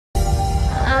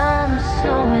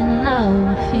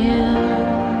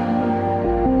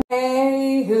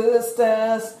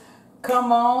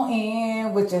Come on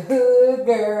in with your hood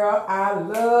girl. I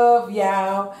love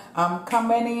y'all. I'm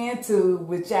coming in too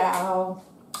with y'all.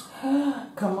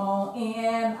 Come on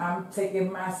in. I'm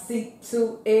taking my seat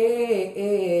too. Hey,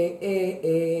 hey, hey,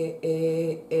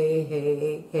 hey, hey,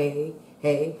 hey, hey,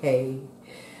 hey, hey.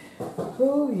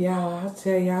 Oh, y'all, I'll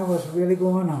tell y'all what's really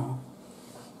going on.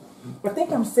 I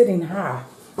think I'm sitting high.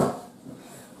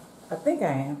 I think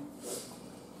I am.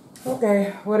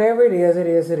 Okay, whatever it is, it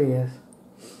is, it is.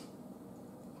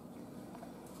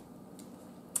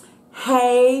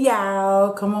 Hey,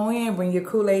 y'all, come on in. Bring your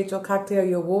Kool-Aid, your cocktail,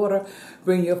 your water.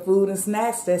 Bring your food and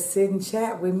snacks. Let's sit and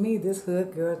chat with me, this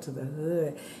hood girl to the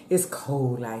hood. It's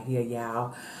cold out here,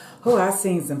 y'all. Oh, I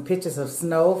seen some pictures of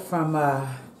snow from,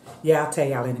 yeah, I'll tell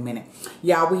y'all in a minute.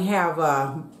 Y'all, we have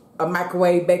a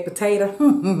microwave baked potato.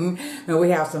 And we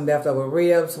have some leftover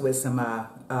ribs with some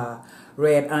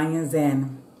red onions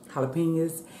and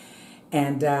jalapenos.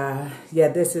 And, yeah,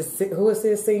 this is, who is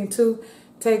this, scene 2?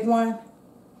 Take 1.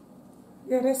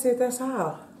 Yeah, that's it. That's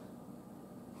all.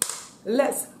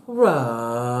 Let's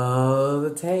roll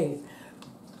the tape.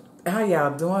 How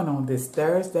y'all doing on this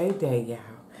Thursday day, y'all?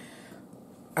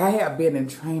 I have been in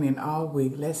training all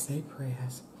week. Let's say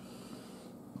prayers.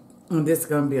 And this is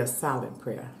going to be a silent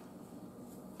prayer.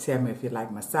 Tell me if you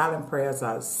like my silent prayers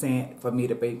are sent for me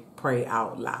to pray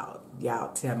out loud.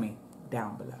 Y'all tell me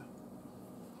down below.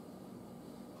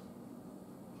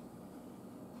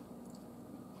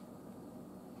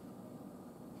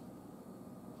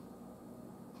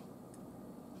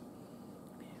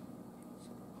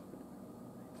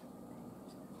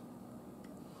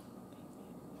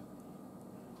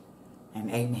 And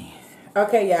amen.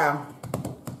 Okay, y'all.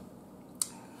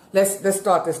 Let's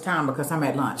start this time because I'm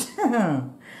at lunch.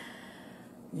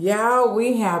 Y'all,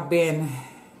 we have been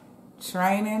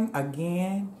training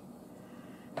again.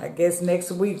 I guess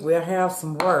next week we'll have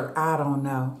some work. I don't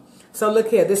know. So look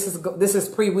here. This is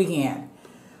pre-weekend.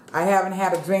 I haven't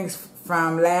had a drink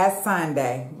from last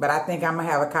Sunday, but I think I'm gonna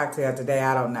have a cocktail today.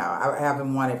 I don't know. I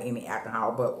haven't wanted any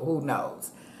alcohol, but who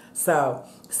knows? So,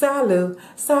 salud,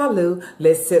 salud.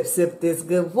 Let's sip this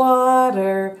good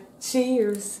water.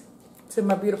 Cheers to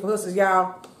my beautiful hustlers,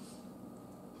 y'all.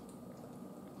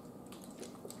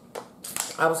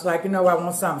 I was like, you know, I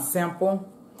want something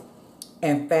simple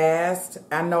and fast.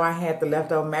 I know I had the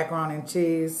leftover macaroni and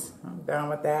cheese. I'm done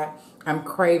with that. I'm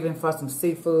craving for some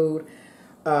seafood.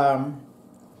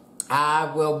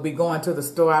 I will be going to the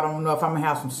store. I don't know if I'm going to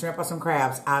have some shrimp or some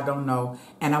crabs. I don't know.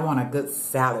 And I want a good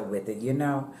salad with it, you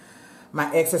know. My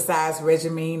exercise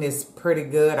regimen is pretty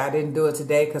good. I didn't do it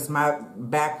today because my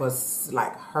back was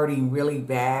like hurting really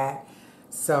bad.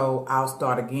 So I'll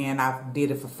start again. I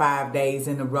did it for 5 days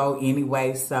in a row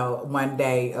anyway. So 1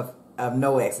 day of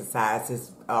no exercise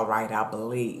is all right, I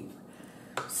believe.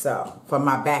 So for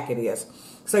my back it is.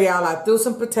 So y'all, I threw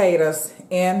some potatoes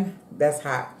in, that's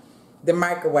hot, the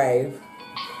microwave.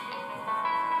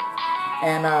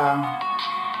 And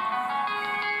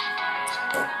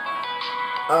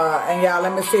y'all,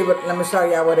 let me show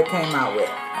y'all what it came out with.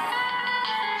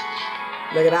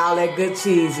 Look at all that good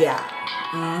cheese, y'all.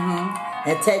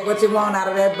 And take what you want out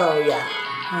of that bowl, y'all.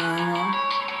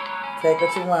 Take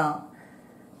what you want.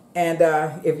 And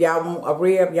if y'all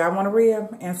want a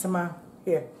rib, and some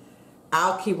here.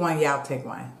 I'll keep one, y'all take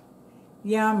one.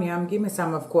 Yum, yum. Give me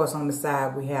some, of course, on the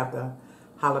side. We have the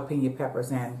jalapeno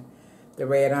peppers and the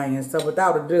red onions. So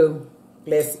without ado,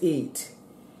 let's eat.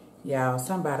 Y'all,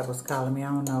 somebody was calling me. I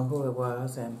don't know who it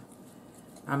was. And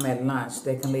I'm at lunch.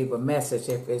 They can leave a message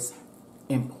if it's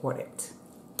important.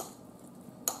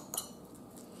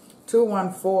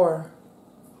 214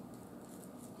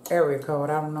 area code.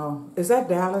 I don't know. Is that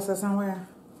Dallas or somewhere?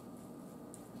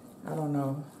 I don't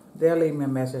know. They'll leave me a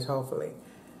message, hopefully.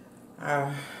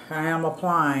 I am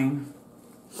applying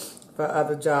for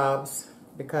other jobs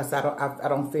because I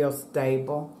don't feel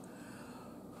stable.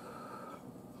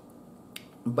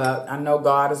 But I know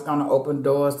God is going to open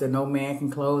doors that no man can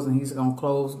close, and He's going to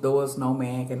close doors no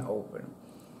man can open.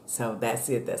 So that's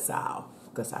it. That's all.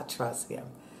 Because I trust Him.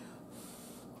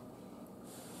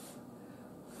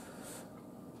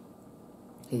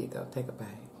 Here you go. Take a bite.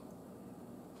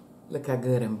 Look how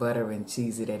good and buttery and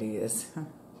cheesy that is.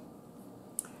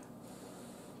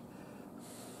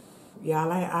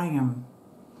 Y'all, I am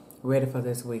ready for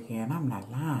this weekend. I'm not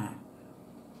lying.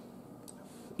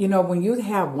 You know, when you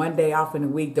have 1 day off in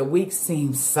the week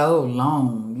seems so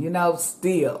long, you know,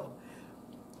 still.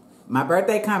 My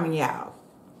birthday coming, y'all.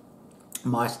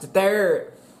 March the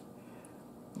 3rd.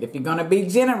 If you're going to be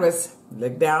generous,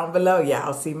 look down below,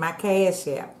 y'all. See my cash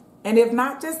app. And if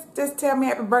not, just tell me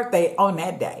happy birthday on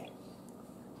that day.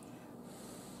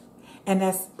 And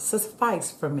that's suffice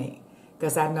for me.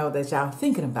 Because I know that y'all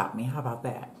thinking about me. How about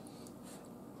that?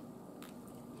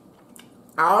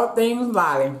 All things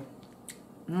Molly.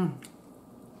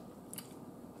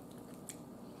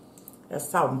 That's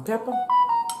salt and pepper.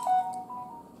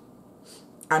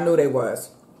 I knew they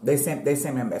was. They sent me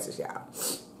a message, y'all.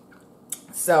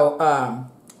 So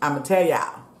I'm gonna tell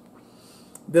y'all.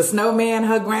 The snowman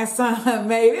her grandson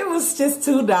made, it was just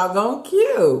too doggone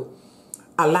cute.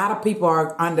 A lot of people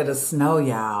are under the snow,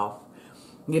 y'all.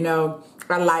 You know,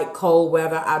 I like cold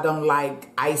weather. I don't like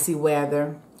icy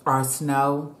weather or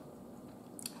snow.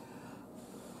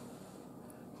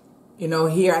 You know,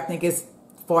 here I think it's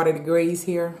 40 degrees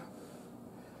here.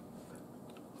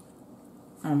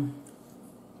 Yeah,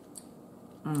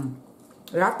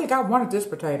 I think I wanted this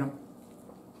potato.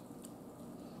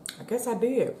 I guess I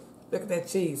did. Look at that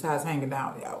cheese, how it's hanging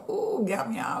down, y'all. Ooh, got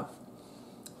me out.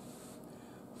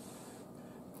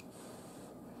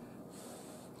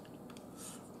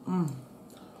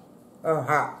 Oh,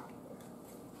 hot.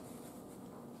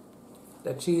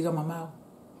 That cheese on my mouth.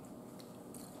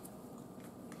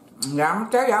 Yeah, I'm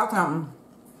gonna tell y'all something.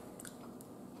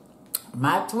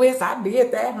 My twist, I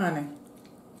did that, honey.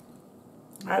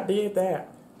 I did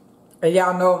that. And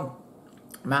y'all know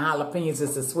my jalapenos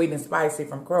is the sweet and spicy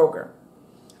from Kroger.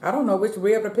 I don't know which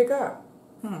rib to pick up.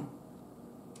 I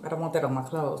don't want that on my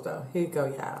clothes, though. Here you go,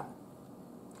 y'all.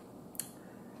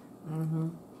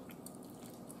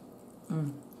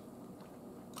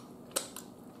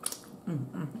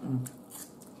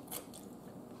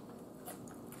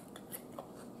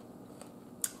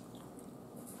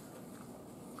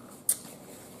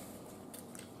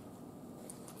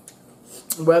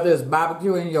 Whether it's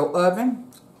barbecue in your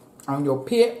oven, on your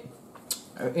pit,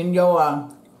 or in your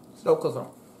slow cooker.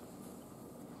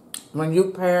 When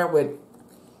you pair with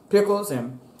pickles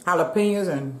and jalapenos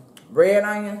and red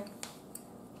onion,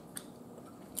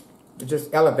 it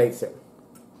just elevates it.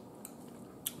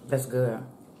 That's good.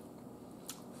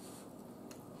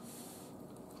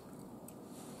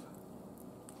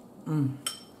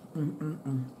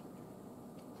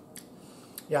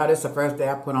 Y'all, this is the first day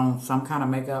I put on some kind of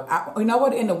makeup. You know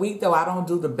what? In the week, though, I don't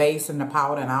do the base and the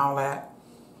powder and all that.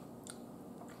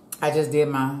 I just did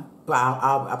my...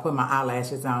 I put my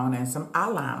eyelashes on and some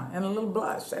eyeliner and a little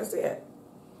blush. That's it.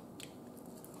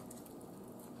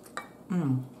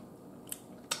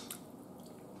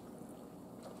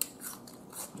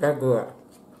 That's good.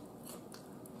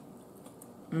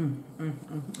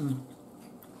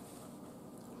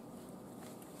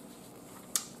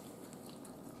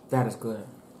 That is good.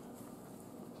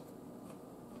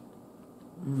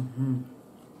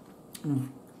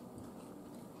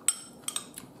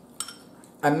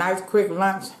 A nice quick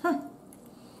lunch,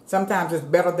 sometimes it's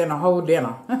better than a whole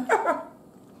dinner.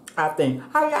 I think.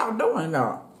 How y'all doing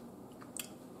though?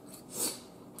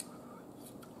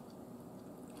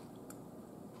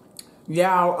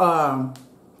 Y'all,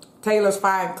 Taylor's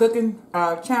Fine Cooking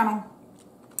channel,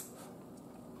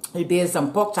 he did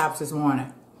some pork chops this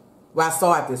morning. Well, I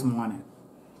saw it this morning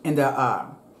in the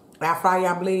air fryer,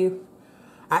 I believe.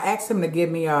 I asked him to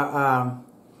give me a,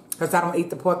 because I don't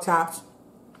eat the pork chops.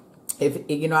 If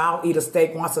you know, I'll eat a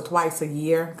steak once or twice a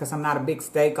year because I'm not a big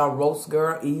steak or roast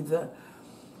girl either.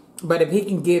 But if he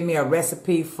can give me a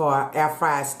recipe for air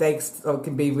fried steaks so it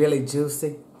can be really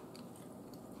juicy.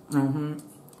 And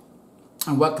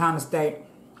what kind of steak?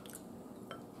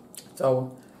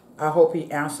 So I hope he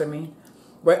answers me.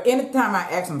 But anytime I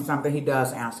ask him something, he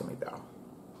does answer me though.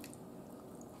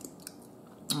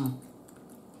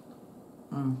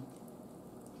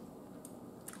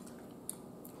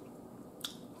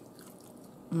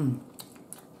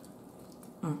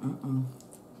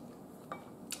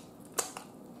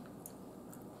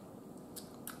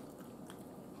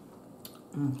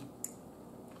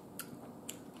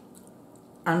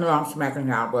 I know I'm smacking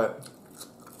y'all, but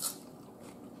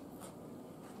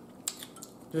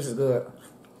this is good.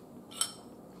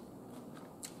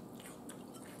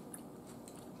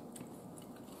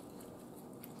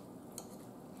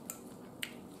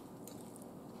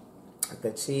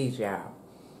 The cheese, y'all.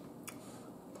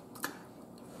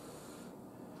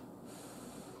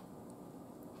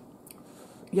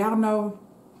 Y'all know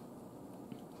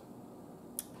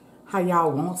how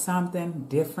y'all want something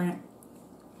different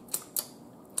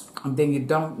and then you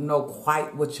don't know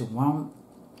quite what you want?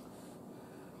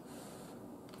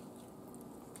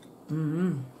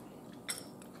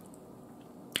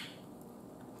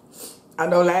 I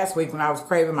know last week when I was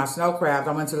craving my snow crabs,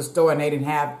 I went to the store and they didn't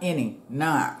have any.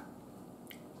 None.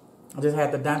 I just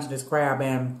had the Dungeness crab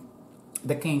and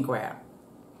the king crab.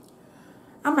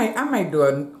 I may do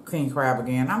a king crab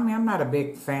again. I mean, I'm not a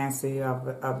big fancy of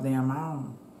them. I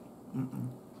don't.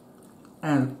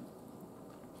 And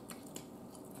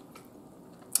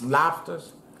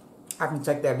lobsters. I can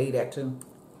take that, leave that too.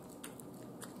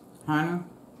 Honey,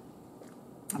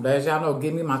 as y'all know,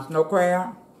 give me my snow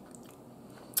crab.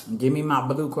 And give me my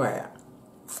blue crab.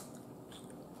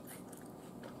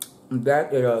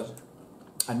 That is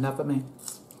enough for me.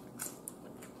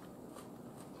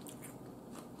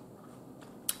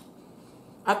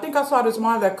 I think I saw this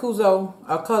morning that Kuzo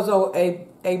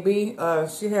AB,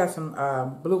 she had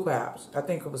some blue crabs. I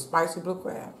think it was spicy blue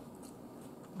crab.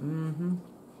 Mm-hmm.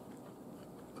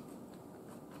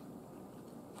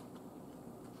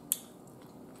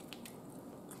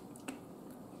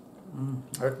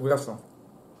 That's awesome.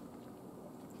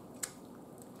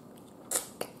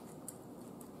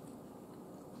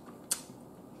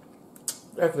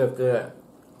 That feels good.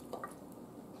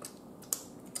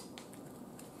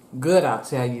 Good, I'll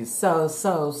tell you.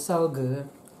 So good.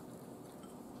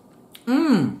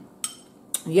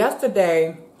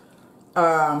 Yesterday,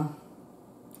 I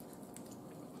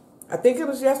think it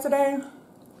was yesterday,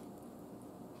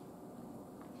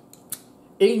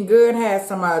 Eating Good had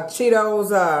some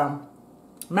Cheetos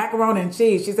macaroni and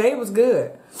cheese. She said it was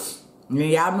good.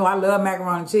 Y'all know I love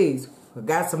macaroni and cheese. I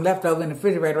got some leftover in the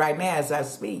refrigerator right now as I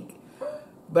speak.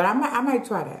 But I might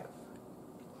try that.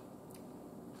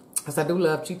 Because I do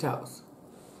love Cheetos.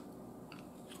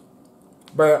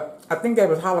 But I think there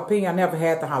was jalapeno. I never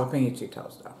had the jalapeno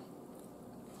Cheetos though.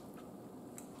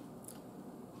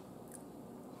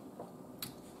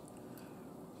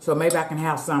 So maybe I can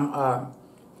have some,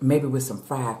 maybe with some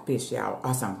fried fish, y'all.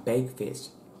 Or some baked fish.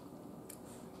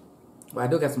 Well, I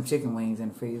do got some chicken wings in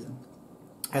the freezer.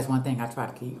 That's one thing I try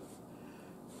to keep.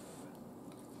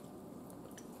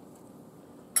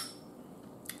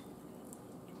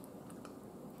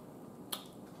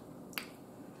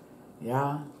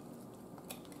 Yeah.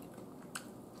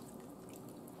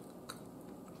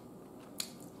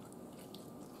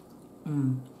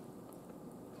 And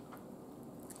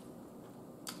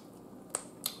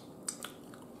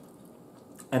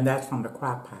that's from the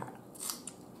crock pot.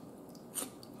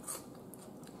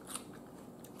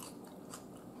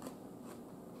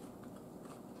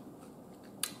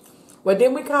 Well,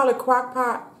 didn't we call it crock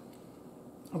pot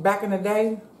back in the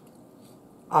day?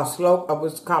 Or slow, I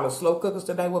was call it slow cookers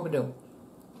today. What we do?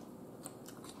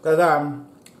 Cause I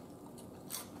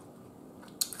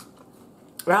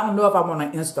don't know if I want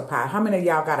an Instapot. How many of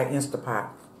y'all got an Instapot?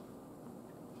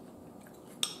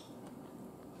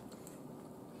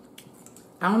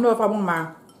 I don't know if I want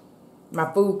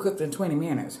my food cooked in 20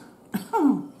 minutes.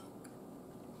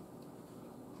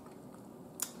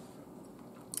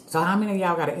 So how many of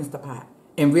y'all got an Instapot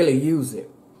and really use it?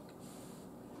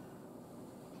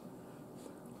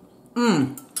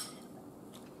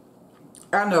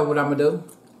 I know what I'm gonna do.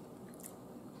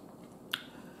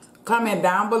 Comment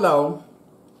down below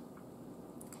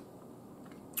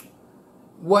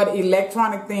what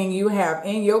electronic thing you have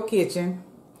in your kitchen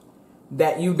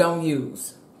that you don't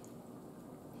use.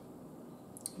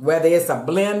 Whether it's a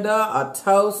blender, a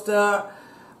toaster,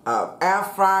 a air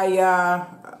fryer,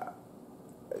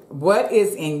 what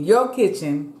is in your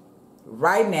kitchen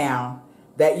right now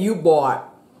that you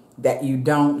bought that you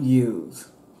don't use?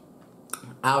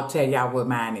 I'll tell y'all what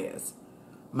mine is.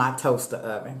 My toaster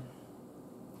oven.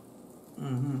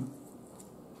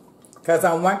 Because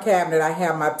on one cabinet I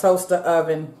have my toaster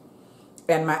oven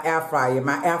and my air fryer.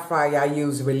 My air fryer I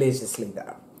use religiously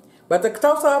though. But the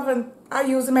toaster oven, I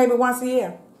use it maybe once a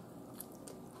year.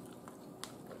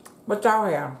 What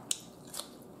y'all have?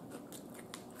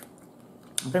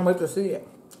 I can't wait to see it.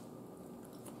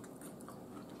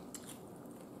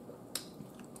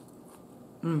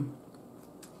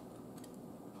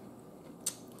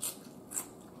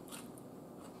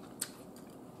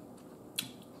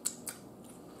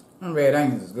 Red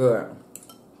onions is good.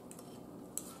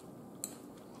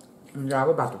 Y'all,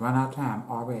 we're about to run out of time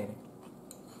already.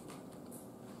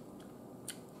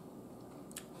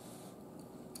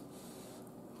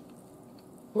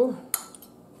 Whew.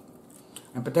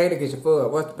 And potato gets you full.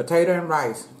 What's the potato and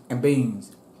rice and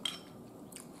beans?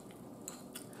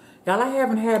 Y'all, I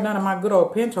haven't had none of my good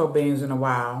old pinto beans in a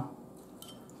while.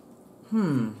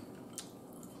 And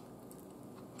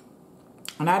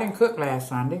I didn't cook last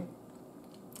Sunday.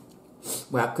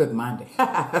 Well, I cooked Monday.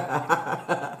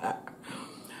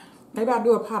 Maybe I'll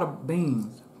do a pot of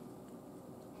beans.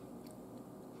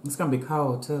 It's going to be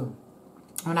cold, too.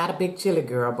 I'm not a big chili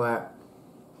girl, but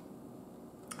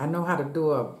I know how to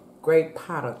do a great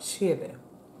pot of chili.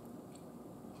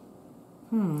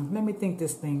 Let me think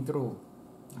this thing through.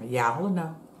 Y'all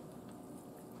know.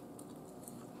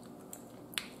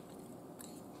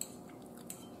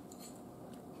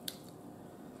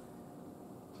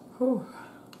 Whew.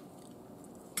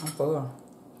 I'm full.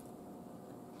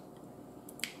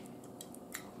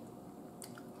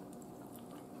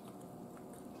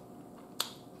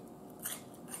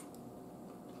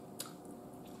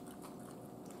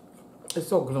 It's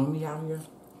so gloomy out here.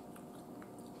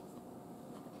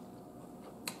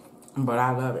 But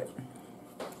I love it.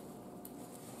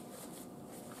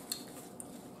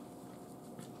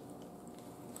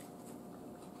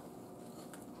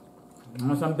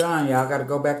 Once I'm done, y'all got to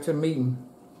go back to the meeting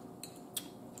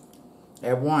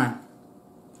at 1.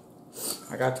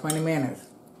 I got 20 minutes.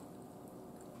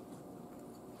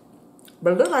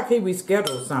 But it looks like he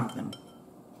rescheduled something.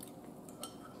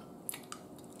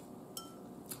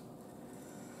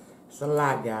 It's a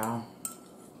lot, y'all.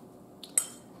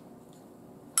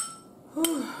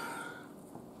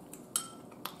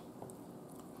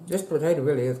 This potato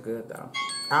really is good, though.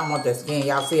 I don't want that skin.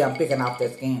 Y'all see I'm picking off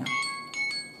that skin.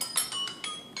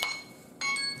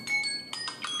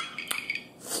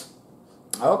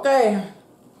 Okay.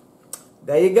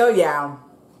 There you go, y'all.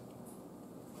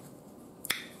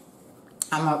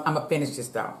 I'm gonna finish this,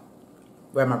 though.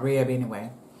 Well, my rib,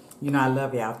 anyway. You know I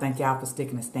love y'all. Thank y'all for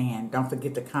sticking the stand. Don't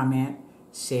forget to comment,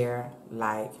 share,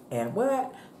 like, and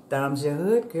what? Thumbs your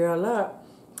hood girl up.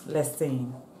 Let's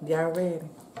sing. Y'all ready?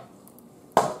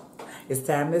 It's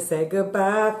time to say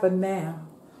goodbye for now.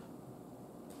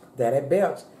 Daddy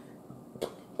belch.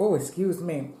 Oh, excuse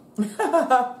me.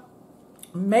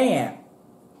 Man.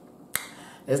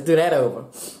 Let's do that over.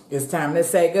 It's time to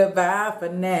say goodbye for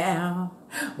now.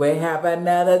 We have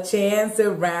another chance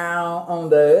around on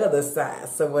the other side.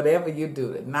 So whatever you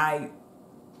do tonight,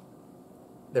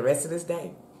 the rest of this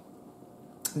day,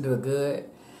 do it good.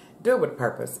 Do it with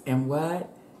purpose. And what?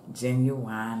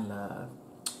 Genuine love.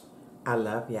 I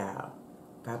love y'all.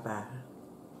 Bye-bye.